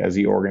as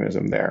the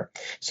organism there.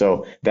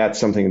 So that's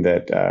something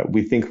that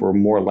we think we're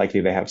more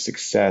likely to have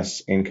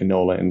success in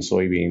canola and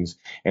soybeans.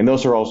 And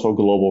those are also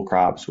global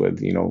crops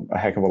with, a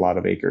heck of a lot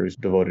of acres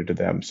devoted to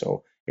them.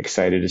 So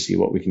excited to see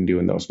what we can do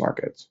in those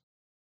markets.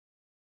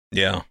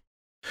 Yeah.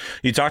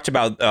 You talked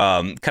about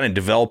kind of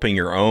developing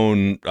your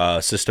own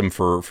system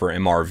for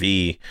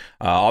MRV.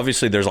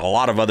 Obviously, there's a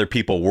lot of other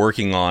people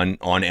working on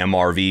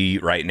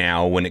MRV right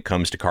now when it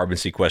comes to carbon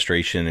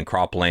sequestration and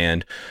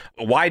cropland.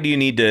 Why do you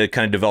need to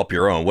kind of develop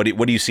your own? What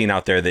are you seeing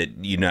out there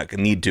that you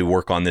need to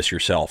work on this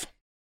yourself?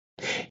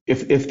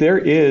 If there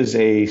is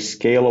a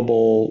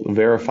scalable,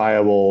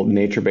 verifiable,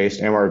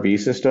 nature-based MRV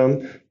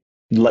system,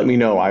 let me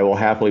know. I will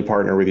happily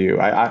partner with you.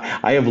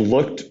 I have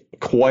looked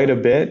quite a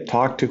bit,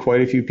 talked to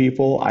quite a few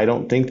people. I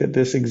don't think that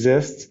this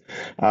exists.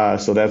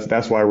 So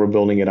that's why we're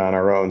building it on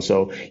our own.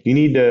 So you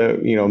need to,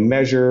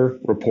 measure,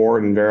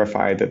 report, and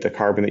verify that the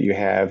carbon that you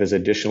have is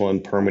additional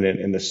and permanent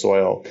in the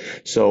soil.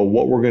 So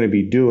what we're going to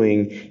be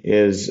doing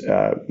is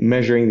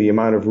measuring the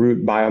amount of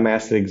root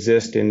biomass that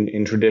exists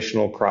in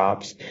traditional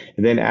crops,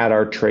 and then add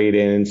our trait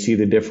in and see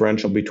the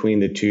differential between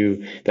the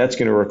two. That's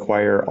going to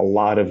require a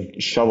lot of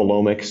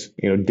shovelomics,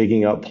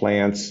 digging up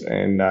plants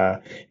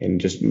and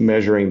just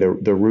measuring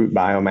the root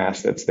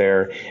biomass that's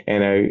there.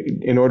 And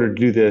in order to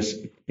do this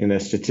in a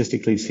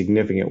statistically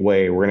significant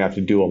way, we're going to have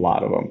to do a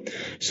lot of them.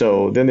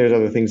 So then there's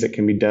other things that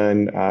can be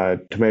done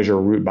to measure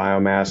root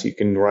biomass. You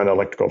can run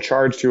electrical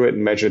charge through it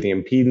and measure the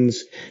impedance.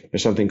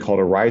 There's something called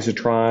a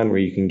rhizotron where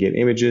you can get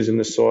images in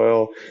the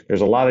soil.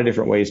 There's a lot of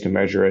different ways to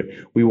measure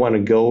it. We want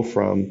to go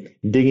from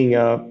digging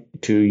up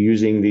to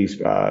using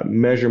these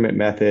measurement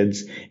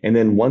methods. And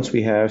then once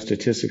we have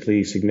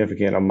statistically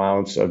significant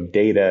amounts of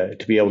data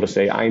to be able to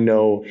say, I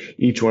know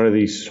each one of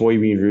these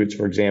soybean roots,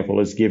 for example,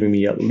 is giving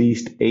me at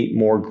least 8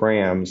 more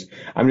grams,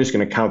 I'm just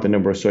going to count the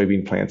number of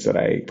soybean plants that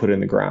I put in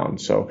the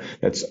ground. So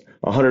that's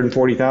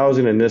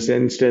 140,000 in this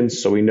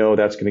instance. So we know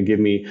that's going to give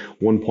me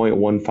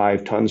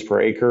 1.15 tons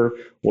per acre.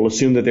 We'll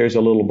assume that there's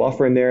a little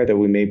buffer in there that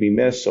we maybe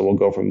missed. So we'll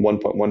go from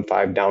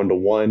 1.15 down to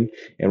 1,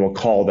 and we'll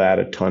call that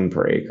a ton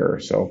per acre.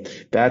 So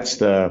that's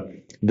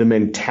the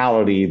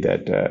mentality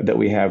that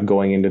we have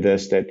going into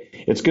this, that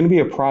it's going to be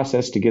a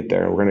process to get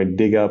there. We're going to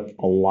dig up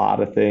a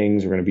lot of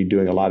things. We're going to be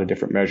doing a lot of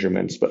different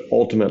measurements, but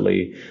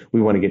ultimately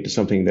we want to get to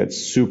something that's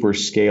super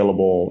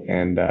scalable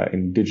and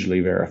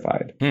digitally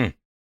verified.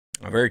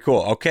 Very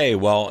cool. Okay,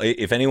 well,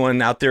 if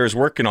anyone out there is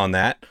working on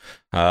that,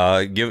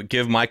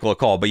 Give Michael a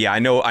call. But yeah, I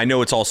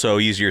know it's also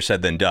easier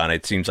said than done.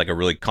 It seems like a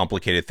really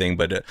complicated thing,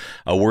 but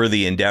a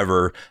worthy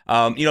endeavor.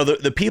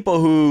 The people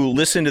who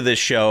listen to this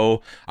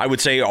show, I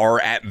would say, are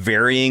at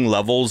varying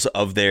levels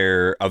of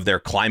their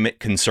climate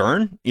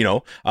concern.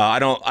 I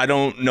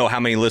don't know how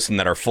many listen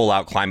that are full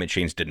out climate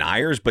change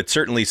deniers, but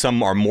certainly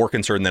some are more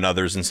concerned than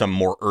others, and some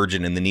more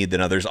urgent in the need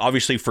than others.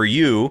 Obviously, for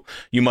you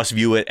must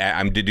view it.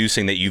 I'm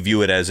deducing that you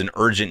view it as an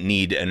urgent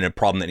need and a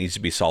problem that needs to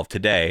be solved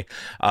today.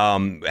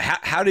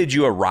 How did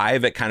you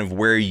arrive at kind of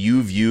where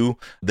you view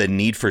the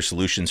need for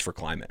solutions for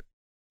climate?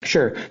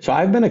 Sure. So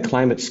I've been a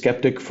climate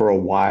skeptic for a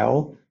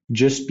while,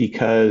 just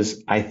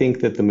because I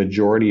think that the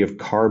majority of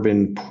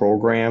carbon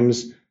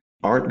programs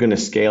aren't going to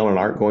scale and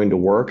aren't going to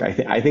work.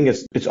 I think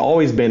it's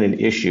always been an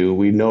issue.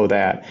 We know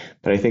that,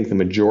 but I think the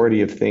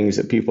majority of things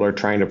that people are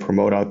trying to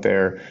promote out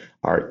there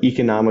are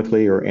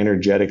economically or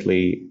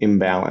energetically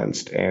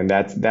imbalanced, and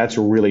that's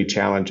really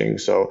challenging.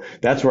 So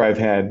that's where I've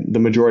had the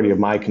majority of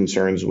my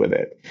concerns with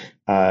it.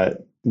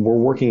 We're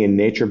working in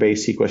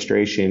nature-based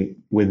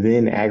sequestration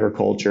within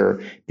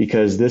agriculture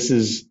because this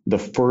is the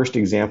first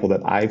example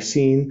that I've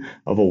seen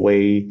of a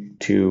way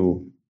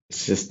to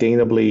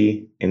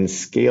sustainably and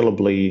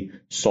scalably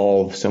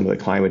solve some of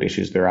the climate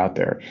issues that are out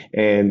there.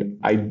 And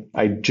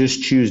I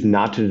just choose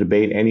not to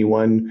debate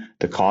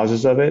the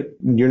causes of it.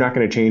 You're not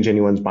going to change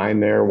anyone's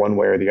mind there one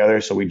way or the other,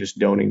 so we just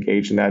don't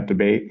engage in that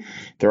debate.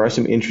 There are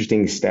some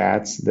interesting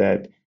stats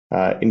that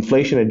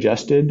inflation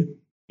adjusted,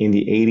 in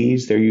the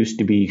 80s, there used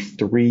to be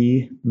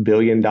 $3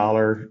 billion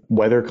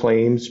weather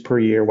claims per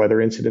year,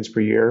 weather incidents per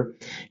year.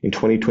 In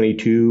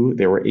 2022,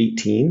 there were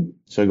 18.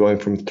 So going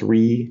from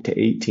 3 to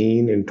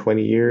 18 in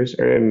 20 years,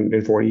 or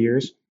in 40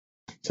 years.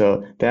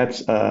 So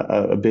that's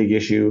a big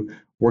issue.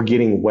 We're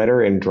getting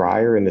wetter and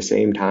drier in the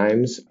same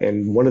times.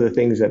 And one of the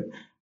things that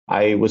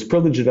I was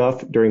privileged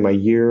enough during my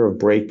year of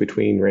break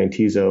between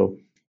Rantizo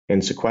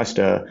and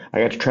Cquesta,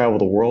 I got to travel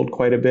the world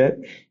quite a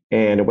bit.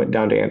 And I went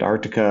down to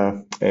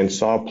Antarctica and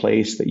saw a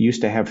place that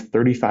used to have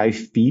 35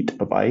 feet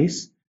of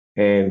ice,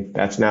 and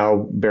that's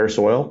now bare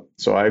soil.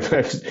 So I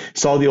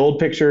saw the old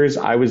pictures.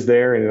 I was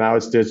there, and now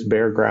it's just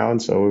bare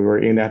ground. So we were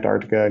in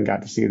Antarctica and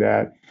got to see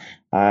that.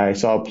 I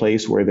saw a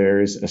place where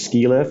there's a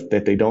ski lift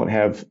that they don't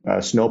have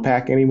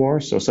snowpack anymore.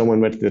 So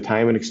someone went to the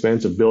time and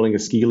expense of building a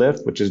ski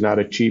lift, which is not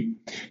a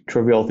cheap,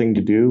 trivial thing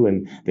to do,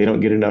 and they don't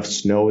get enough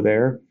snow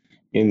there.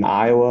 In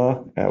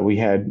Iowa, we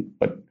had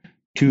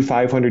two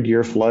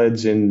 500-year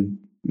floods in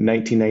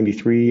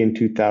 1993 and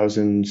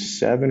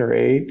 2007 or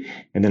 8,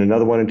 and then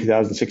another one in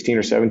 2016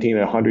 or 17,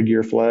 a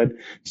 100-year flood.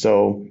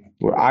 So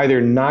we're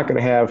either not going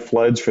to have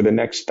floods for the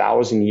next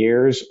 1,000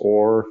 years,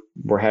 or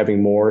we're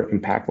having more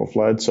impactful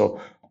floods. So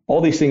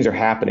all these things are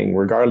happening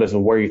regardless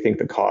of where you think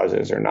the cause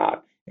is or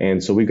not.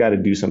 And so we've got to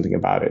do something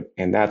about it.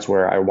 And that's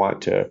where I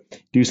want to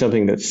do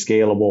something that's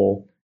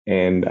scalable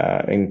and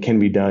can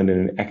be done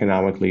in an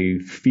economically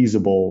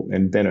feasible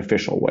and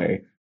beneficial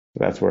way.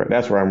 That's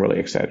where I'm really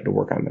excited to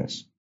work on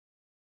this.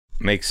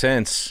 Makes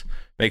sense.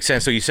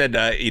 So you said,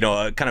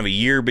 kind of a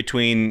year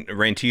between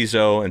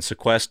Rantizo and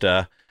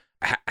Cquesta.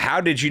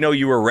 How did you know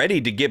you were ready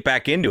to get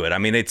back into it? I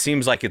mean, it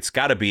seems like it's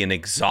got to be an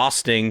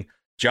exhausting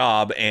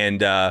job,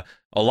 and a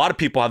lot of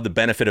people have the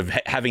benefit of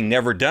having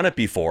never done it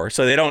before.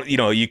 So they don't,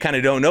 you kind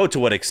of don't know to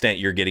what extent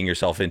you're getting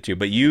yourself into,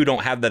 but you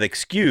don't have that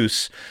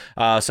excuse.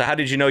 So how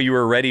did you know you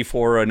were ready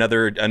for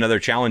another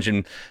challenge,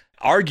 and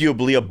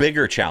arguably a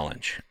bigger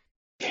challenge?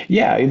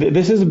 Yeah,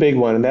 this is a big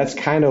one, and that's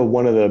kind of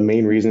one of the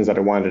main reasons that I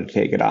wanted to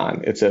take it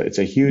on. It's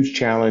a huge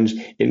challenge.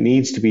 It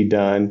needs to be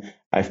done.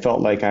 I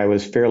felt like I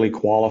was fairly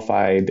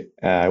qualified.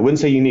 I wouldn't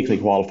say uniquely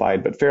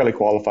qualified, but fairly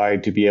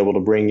qualified to be able to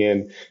bring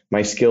in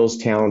my skills,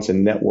 talents,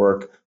 and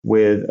network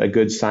with a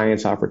good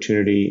science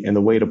opportunity and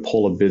the way to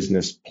pull a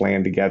business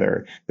plan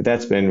together. But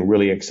that's been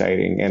really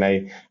exciting. And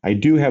I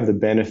do have the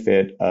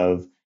benefit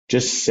of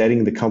just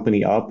setting the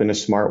company up in a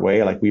smart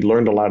way. Like, we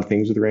learned a lot of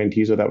things with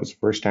Rantizo. That was the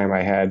first time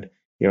I had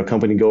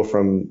company go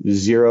from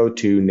 0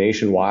 to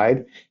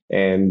nationwide,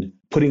 and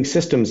putting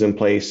systems in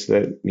place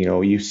that,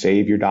 you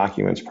save your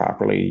documents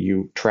properly,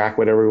 you track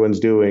what everyone's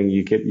doing,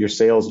 you get your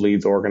sales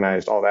leads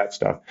organized, all that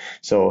stuff.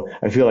 So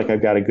I feel like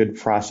I've got a good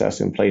process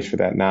in place for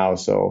that now.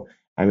 So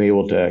I'm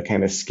able to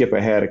kind of skip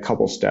ahead a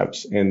couple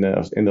steps in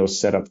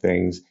those setup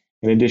things.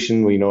 In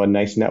addition, a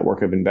nice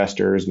network of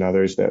investors and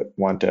others that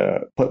want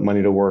to put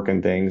money to work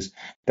and things.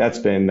 That's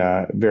been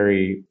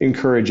very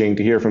encouraging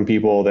to hear from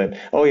people that,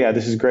 oh yeah,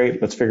 this is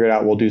great, let's figure it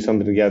out, we'll do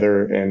something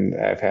together. And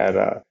I've had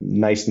a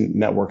nice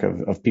network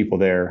of people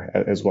there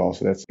as well.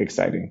 So that's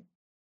exciting.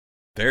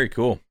 Very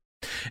cool.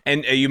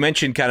 And you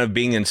mentioned kind of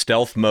being in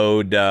stealth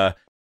mode.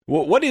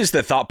 What is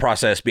the thought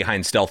process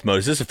behind stealth mode?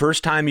 Is this the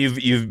first time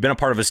you've been a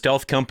part of a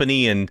stealth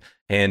company, and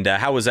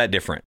how was that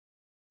different?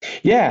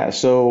 Yeah,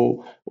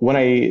 so when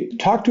I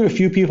talked to a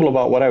few people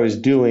about what I was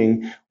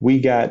doing, we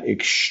got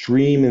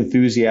extreme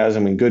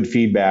enthusiasm and good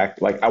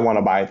feedback. Like, I want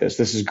to buy this.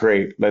 This is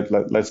great.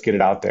 Let's get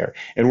it out there.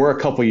 And we're a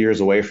couple years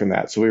away from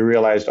that. So we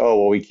realized, oh,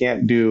 well, we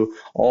can't do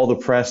all the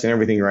press and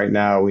everything right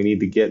now. We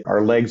need to get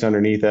our legs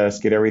underneath us,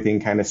 get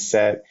everything kind of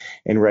set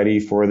and ready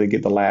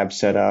get the lab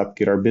set up,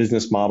 get our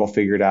business model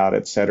figured out,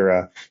 et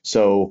cetera.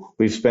 So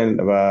we've spent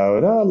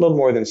about a little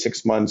more than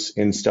 6 months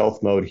in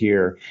stealth mode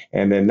here.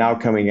 And then now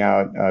coming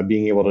out,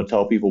 being able to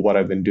tell people what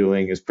I've been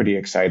doing is pretty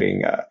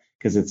exciting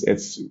because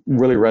it's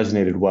really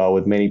resonated well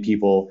with many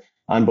people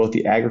on both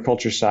the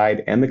agriculture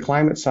side and the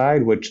climate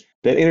side, which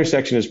that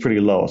intersection is pretty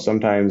low.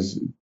 Sometimes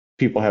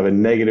people have a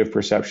negative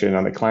perception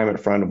on the climate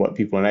front of what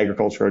people in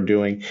agriculture are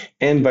doing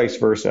and vice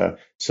versa.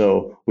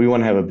 So we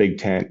want to have a big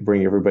tent,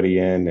 bring everybody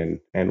in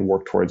and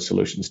work towards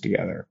solutions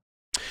together.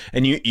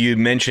 And you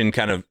mentioned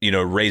kind of,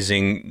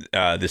 raising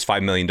this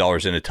 $5 million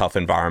in a tough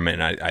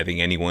environment. And I think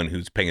anyone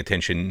who's paying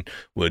attention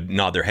would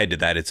nod their head to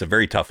that. It's a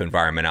very tough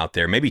environment out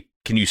there. Maybe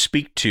can you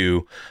speak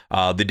to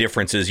the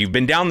differences? You've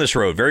been down this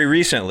road very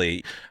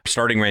recently,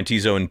 starting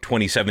Rantizo in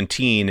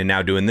 2017 and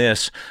now doing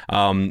this.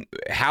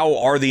 How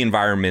are the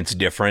environments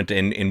different?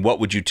 And what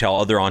would you tell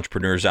other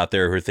entrepreneurs out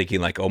there who are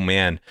thinking like, oh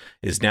man,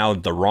 is now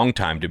the wrong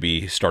time to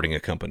be starting a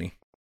company?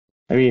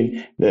 I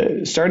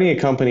mean, starting a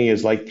company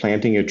is like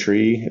planting a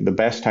tree. The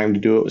best time to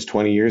do it was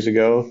 20 years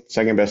ago.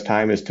 Second best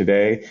time is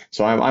today.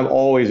 So I'm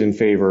always in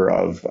favor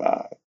of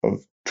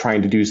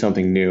trying to do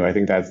something new. I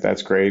think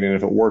that's great. And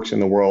if it works in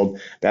the world,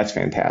 that's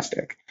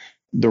fantastic.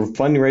 The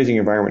fundraising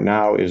environment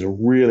now is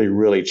really,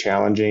 really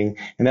challenging.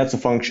 And that's a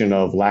function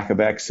of lack of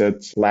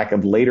exits, lack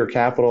of later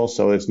capital.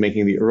 So it's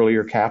making the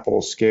earlier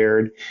capital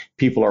scared.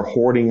 People are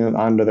hoarding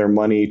onto their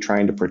money,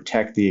 trying to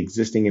protect the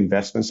existing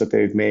investments that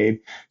they've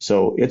made.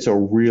 So it's a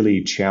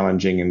really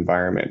challenging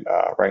environment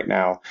right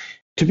now.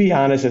 To be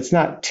honest, it's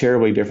not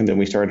terribly different than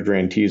we started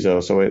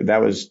Rantizo. So that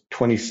was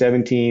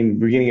 2017,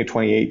 beginning of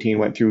 2018,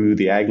 went through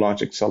the Ag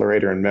Launch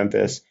Accelerator in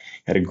Memphis,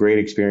 had a great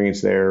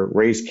experience there,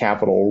 raised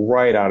capital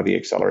right out of the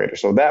accelerator.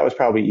 So that was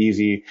probably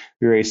easy.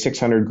 We raised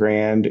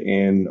 $600,000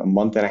 in a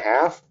month and a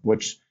half,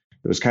 which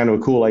it was kind of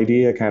a cool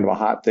idea, kind of a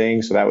hot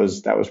thing. So that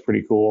was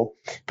pretty cool.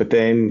 But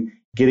then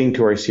getting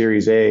to our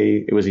Series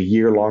A, it was a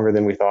year longer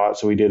than we thought.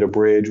 So we did a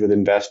bridge with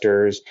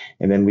investors,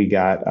 and then we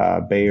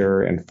got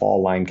Bayer and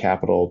Fall Line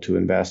Capital to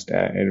invest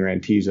in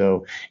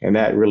Rantizo. And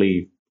that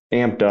really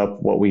amped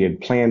up what we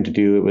had planned to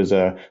do. It was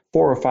a $4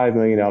 or $5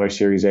 million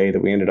Series A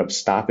that we ended up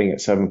stopping at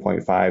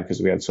 7.5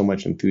 because we had so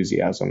much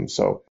enthusiasm.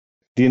 So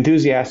the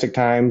enthusiastic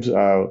times,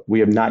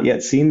 we have not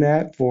yet seen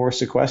that for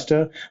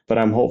Cquesta, but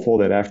I'm hopeful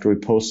that after we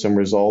post some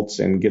results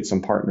and get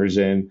some partners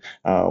in,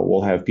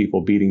 we'll have people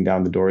beating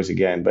down the doors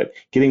again. But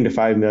getting to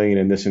 5 million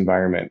in this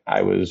environment,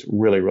 I was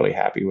really, really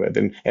happy with.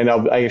 And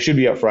I should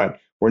be upfront.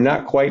 We're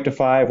not quite to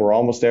 5. We're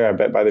almost there. I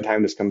bet by the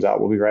time this comes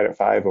out, we'll be right at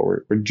 5, but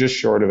we're just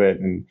short of it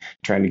and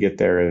trying to get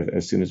there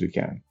as soon as we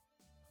can.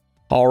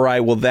 All right,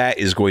 well, that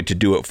is going to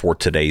do it for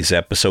today's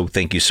episode.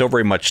 Thank you so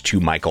very much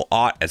to Michael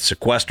Ott at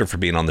Sequester for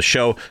being on the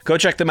show. Go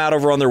check them out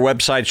over on their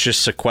website. It's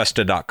just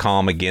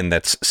Cquesta.com. Again,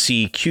 that's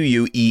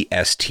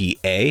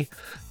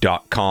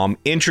Cquesta.com.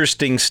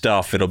 Interesting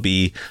stuff. It'll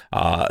be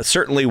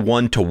certainly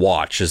one to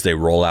watch as they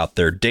roll out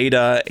their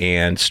data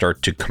and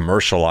start to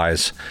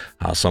commercialize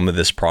some of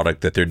this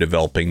product that they're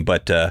developing.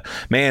 But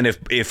man,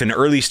 if an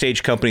early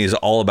stage company is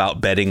all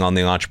about betting on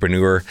the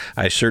entrepreneur,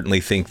 I certainly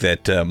think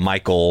that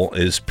Michael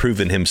is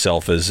proven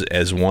himself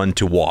as one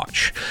to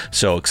watch.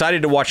 So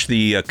excited to watch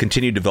the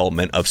continued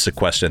development of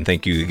Cquesta, and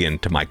thank you again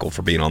to Michael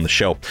for being on the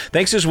show.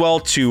 Thanks as well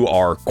to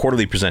our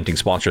quarterly presenting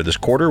sponsor this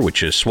quarter,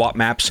 which is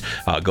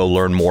SwapMaps. Go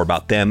learn more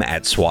about them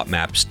at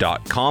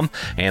swapmaps.com.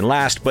 And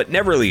last but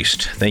never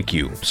least, thank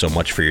you so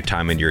much for your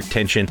time and your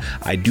attention.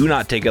 I do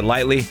not take it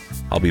lightly.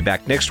 I'll be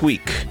back next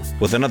week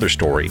with another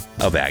story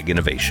of ag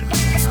innovation.